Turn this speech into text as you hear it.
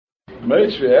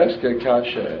Meis we ask a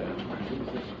kasha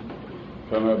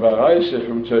from a baraisa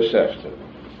from Tosefta.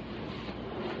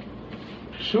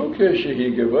 Sukkah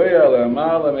shehi gevoya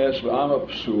le'amar le'mes v'ama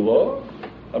psulo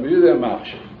abiyudeh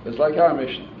machshe. It's like our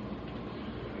Mishnah.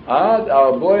 Ad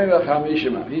arboim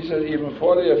v'chamishim. He said even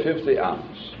 40 or 50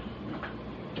 amos.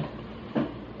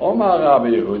 Omar Rabbi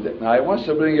Yehuda. Now he wants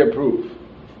to bring a proof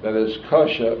that it's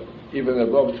kosher even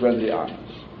above 20 amos.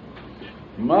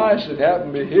 Mas it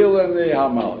happened to Hilani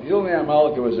Hamal. Hilani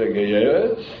Hamalka was a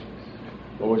geyeres,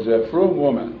 but was a frum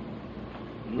woman.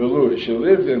 Belud. She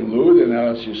lived in Lud in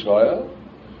Eretz Yisrael.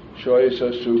 She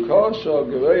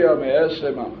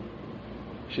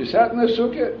sat in the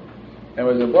sukkah and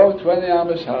was above 20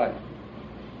 amos high.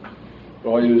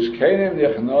 While he was Kanim,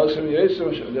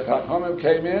 the Chachamim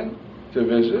came in to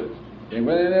visit. He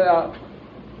went in and out.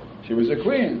 She was a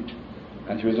queen,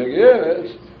 and she was a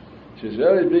geyeres. She was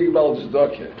very big about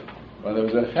tzedakah. When there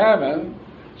was a famine,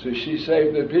 so she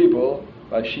saved the people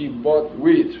by she bought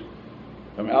wheat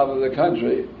from out of the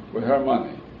country with her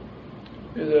money.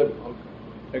 She was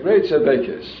a great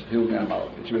tzedekis, Hilmi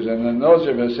Amalek. She was in the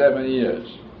Nozer for 7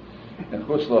 years in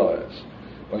Chutz La'aretz.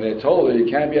 When they told her you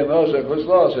can't be a Nozer in Chutz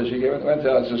La'aretz, so she went to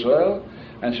Eretz Yisrael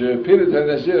and she repeated her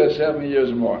Nazirah 7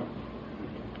 years more.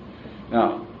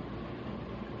 Now,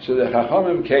 so the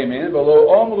Chachamim came in, but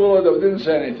they didn't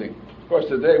say anything. Of course,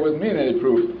 today wouldn't mean any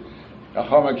proof.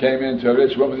 Chachamim came in to a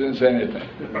rich woman, didn't say anything.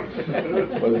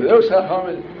 But those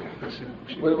Chachamim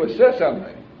would say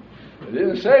something. They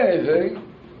didn't say anything.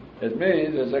 It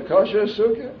means it's a kosher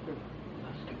sukkah.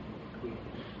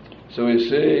 So we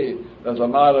see that the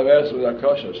Ma'al of Es was a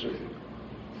kosher sukkah.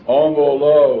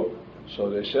 Lo. So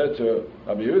they said to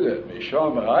Rabbi Yehuda,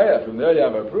 Misham Raya, from there you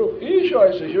have a proof.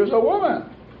 Isha, she was a woman.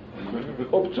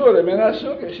 Uptura min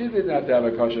sukkah. She didn't have to have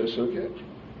a kosher sukkah.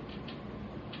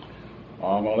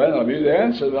 Then Rabbi Yehuda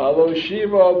answered, Alo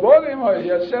Shiva Bonim, he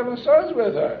had 7 sons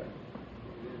with her.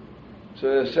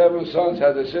 So the 7 sons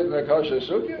had to sit in a kosher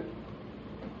sukkah.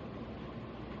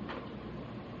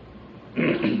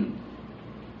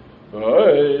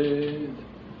 Right.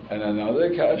 And another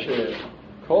kasha.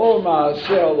 Kol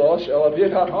ma'aseh los el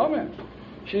avir hachamim.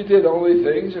 She did only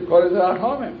things according to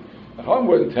hachamim. Hacham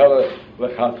wouldn't tell her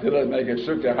lechatchila make a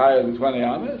sukkah higher than 20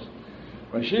 amas.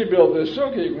 When she built this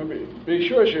sukkah, you can be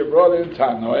sure she brought in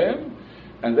tanoim,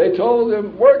 and they told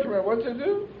him workmen what to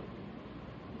do.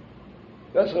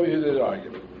 That's how he did the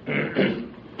argument.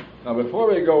 Now, before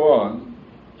we go on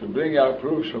to bring out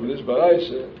proofs from this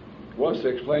baraisa, wants to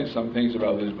explain some things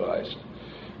about this baraisa.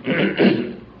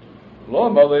 Lo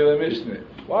malei lemisne.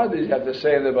 Why did he have to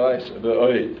say in the baraisa, the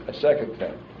oid, a second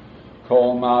time?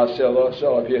 Kol ma'aseh lo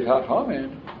sel avir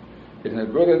hachamim. Isn't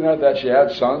it good enough that she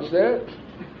had sons there?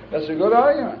 That's a good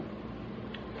argument.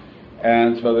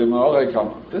 And for the Ma'orei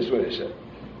come, this is what he said.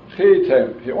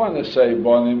 If you want to say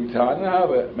bonim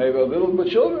tana, maybe little but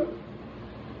children.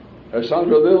 Her sons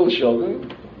were little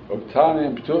children.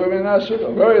 Tanim pturim in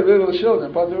sukkah, very little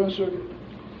children, paturim in sukkah.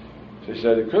 She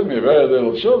said it couldn't be very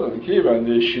little children. Kiva and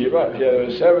the yeshiva, he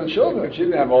had 7 children. She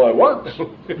didn't have all at once.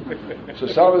 So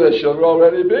some of the children were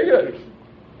already bigger.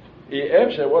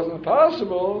 If it wasn't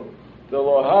possible, the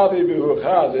lohavi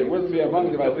bihuchad, there wouldn't be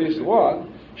among them at least one.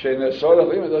 Shein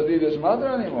Sorachim doesn't need his mother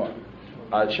anymore.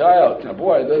 A child, a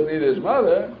boy doesn't need his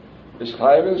mother, is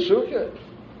chayiv in sukkah.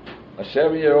 A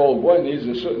 7-year-old boy needs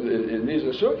a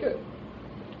sukkah.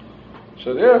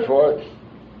 So therefore,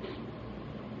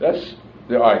 that's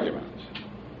the argument.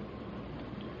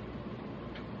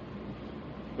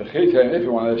 The chitain, if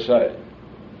you want to say,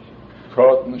 a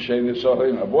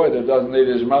boy that doesn't need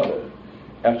his mother,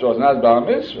 after all, it's not bar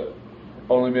mitzvah,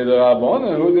 only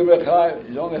midrabona, who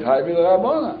he's only chayv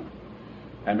midrabona.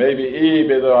 And maybe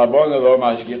midrabona lo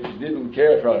mashgit didn't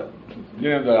care for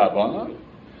din midrabona,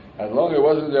 as long as it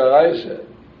wasn't deraisa,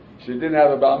 she didn't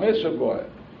have a bar mitzvah boy.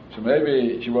 So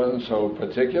maybe she wasn't so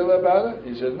particular about it.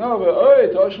 He said, no, but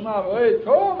she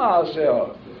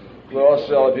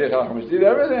did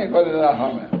everything according to the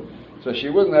Chachamim. So she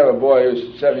wouldn't have a boy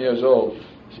who's 7 years old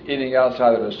eating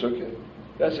outside of a sukkah.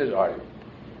 That's his argument.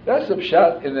 That's the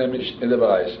pshat in the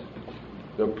baraisa.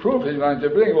 The proof he's going to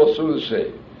bring we'll soon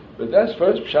see. But that's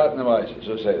first pshat in the baraisa,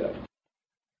 so say that.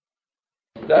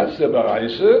 That's the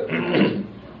baraisa,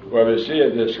 where we see a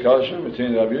discussion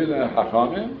between Rabbi Yehuda and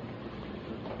Chachamim.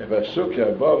 If a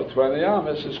sukkah above 20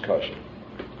 amas is kosher.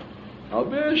 Now,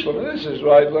 this is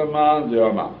right, Laman the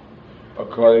Oman,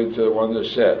 according to the one that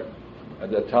said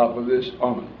at the top of this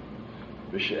Oman.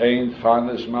 V'she'ein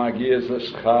fanis magiyas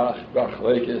l'schach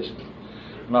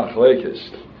machlekes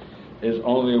is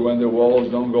only when the walls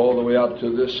don't go all the way up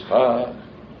to the schach.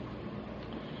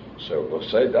 So we'll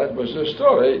say that was the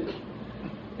story.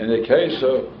 in the case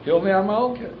of Hilni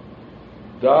Amalka.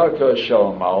 Darka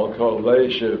Shal Malka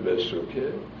Leisha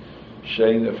Besuke,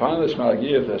 Shein the Fanas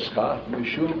Magia Veschach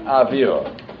Mishum Avira.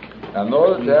 In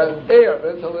order to have air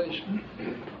ventilation.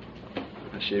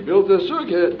 She built a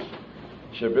sukkah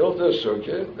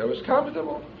that was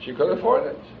comfortable. She could afford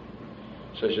it.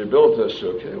 So she built a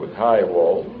sukkah with high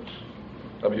walls.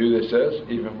 Rabbi Yehuda says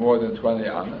even more than 20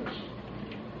 amas.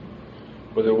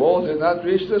 But the walls did not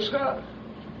reach the schach.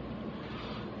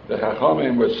 The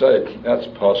Chachamim would say that's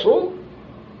puzzle.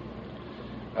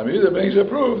 Rabbi Yehuda brings a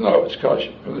proof. No, it's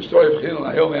kosher from the story of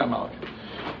Chilon Hilni Amalka.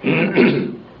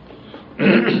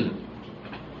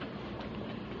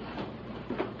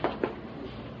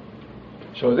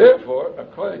 So therefore,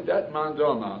 according to that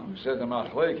Mandoma, who said the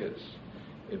Machlekes,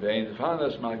 if ein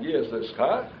fanas magias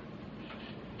l'schach,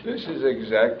 this is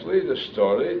exactly the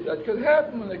story that could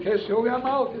happen in the case of Hilni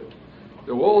Amalka.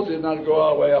 The walls did not go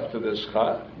all the way up to the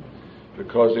schach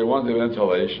because they wanted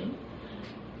ventilation,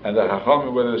 and the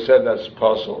Chachamim would have said that's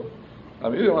puzzle.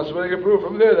 Now, you want to make a proof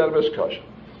from there that it was kosher.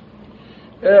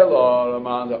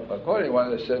 According to one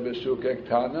that said Besukek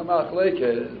Tana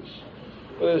Machlekes.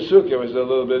 Well, the sukkah was a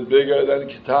little bit bigger than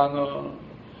Ketano,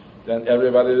 then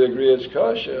everybody would agree it's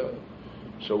kosher.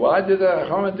 So why did the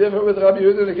Chachamim differ with Rabbi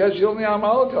Yehuda in the case of Hilni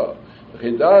Amalka?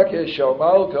 Chidake Shal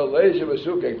Malka Leisha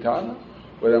Besukah Ketana,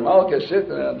 where the Malka sit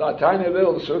in a tiny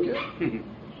little sukkah.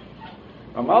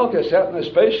 A Malka sat in a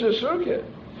spacious sukkah.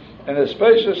 In a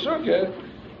spacious sukkah,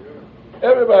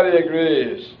 everybody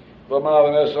agrees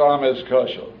L'mal Nesram is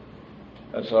kosher.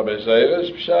 That's Rabbi Zeir's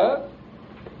Pshat,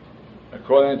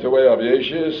 according to the way Rabbi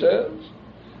Yeshua says,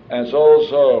 and it's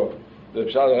also the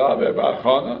Pshat of Rabbi Bar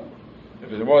Chana.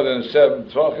 If it's more than 7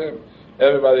 tvachim,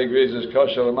 everybody agrees it's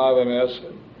kosher l'mal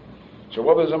v'nesra. So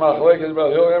what was the machlekes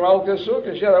about Hilni Amalka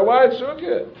sukkah? She had a wide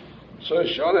sukkah, so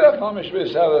surely the Chachamim should be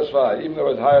satisfied, even though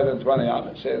it was higher than 20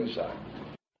 amas inside.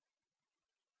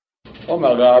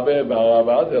 Omar Rabbi Bar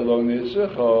Abba Lo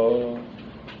Nitzacho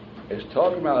is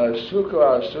talking about a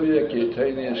sukkah asuya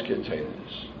kitenis.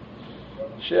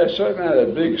 She certainly had a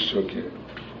big sukkah,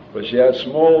 but she had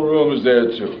small rooms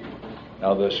there too.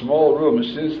 Now the small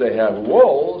rooms, since they have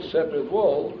walls, separate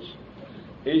walls,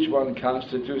 each one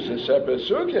constitutes a separate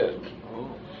sukkah.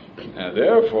 And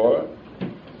therefore,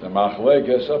 the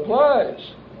machlekes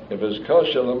applies. If it's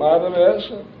kosher l'madam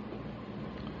esem.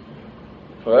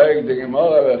 Frag the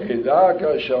Gemara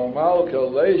v'chidaka shal malka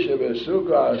leisha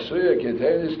v'sukkah asuya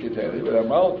kitenis. With a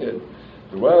malka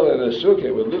dwell in a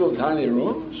sukkah with little tiny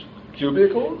rooms,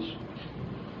 cubicles.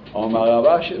 Omar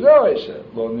Ravashi, no, he said,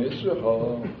 lo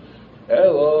nitzracho,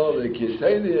 elo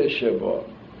v'kiteni yeshebo.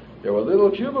 There were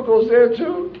little cubicles there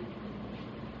too.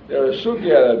 There sukkah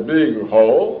had a big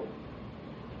hole,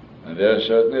 and there's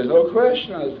no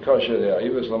question it's kosher there,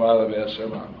 even l'malam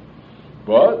v'esamam.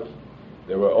 But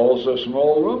there were also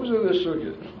small rooms in the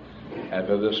sukkah, and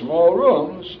for the small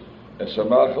rooms, it's a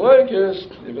machlekes,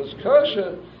 if it's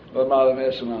kosher, l'malam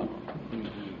v'esamam.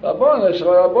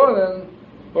 Rabbanan,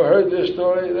 who heard this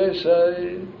story, they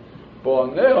say, her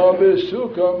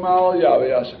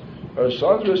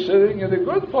sons were sitting in the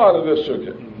good part of the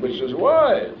sukkah, which is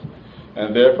wide,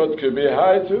 and therefore it could be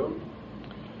high too.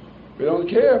 We don't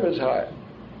care if it's high.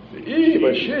 But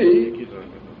she,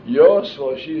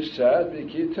 Yosel, she sat,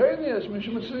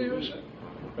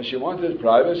 when she wanted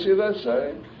privacy, let's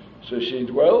say, so she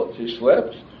dwelt, she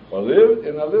slept, or lived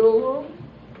in a little room.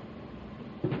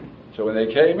 So when they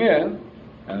came in,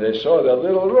 and they saw that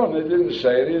little room, they didn't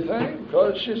say anything,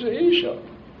 because she's a Isha.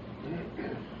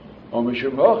 They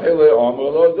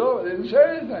didn't say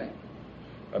anything.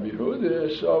 Rabbi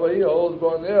Yehuda saw he old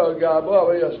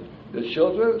the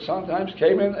children sometimes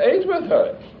came and ate with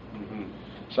her.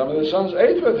 Some of the sons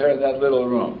ate with her in that little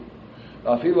room.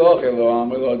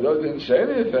 Didn't say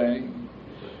anything,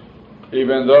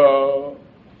 even though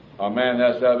a man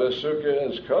has to have a sukkah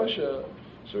as kosher,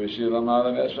 so we see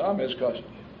Lamalam Esram is kosher.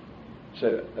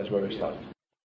 Say that, that's where we start.